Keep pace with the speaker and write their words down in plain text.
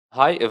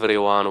Hi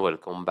everyone,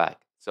 welcome back.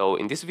 So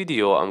in this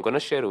video, I'm gonna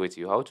share with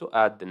you how to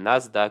add the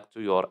NASDAQ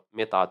to your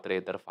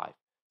MetaTrader 5.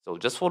 So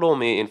just follow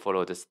me and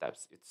follow the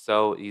steps. It's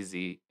so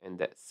easy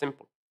and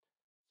simple.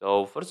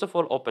 So first of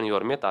all, open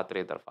your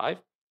MetaTrader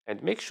 5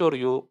 and make sure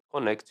you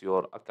connect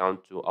your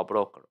account to a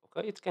broker.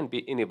 Okay, it can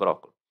be any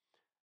broker.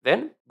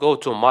 Then go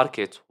to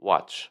Market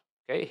Watch.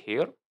 Okay,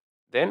 here.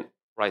 Then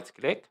right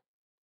click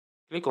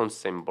on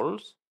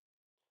symbols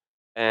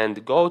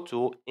and go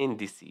to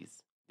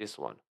indices. This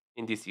one,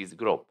 indices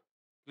group.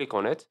 Click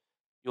on it.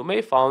 You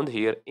may find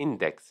here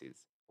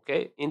indexes.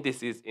 Okay,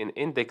 indices and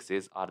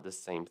indexes are the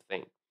same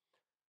thing.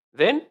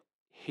 Then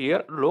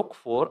here look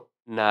for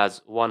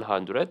NAS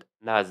 100,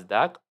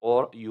 NASDAQ,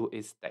 or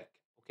US Tech.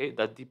 Okay,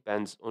 that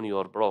depends on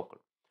your broker.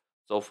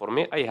 So for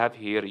me, I have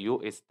here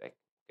US Tech.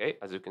 Okay,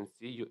 as you can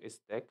see,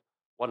 US Tech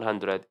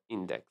 100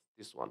 index.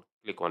 This one.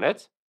 Click on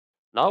it.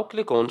 Now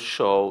click on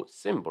show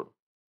symbol.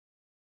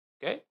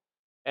 Okay,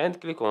 and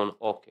click on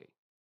OK.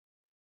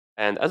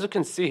 And as you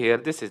can see here,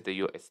 this is the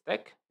US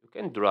tech. You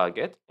can drag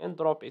it and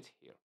drop it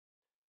here.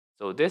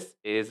 So this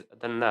is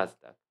the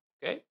NASDAQ.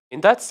 Okay,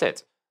 and that's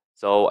it.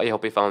 So I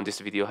hope you found this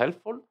video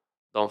helpful.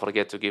 Don't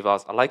forget to give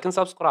us a like and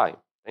subscribe.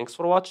 Thanks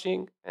for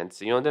watching and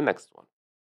see you on the next one.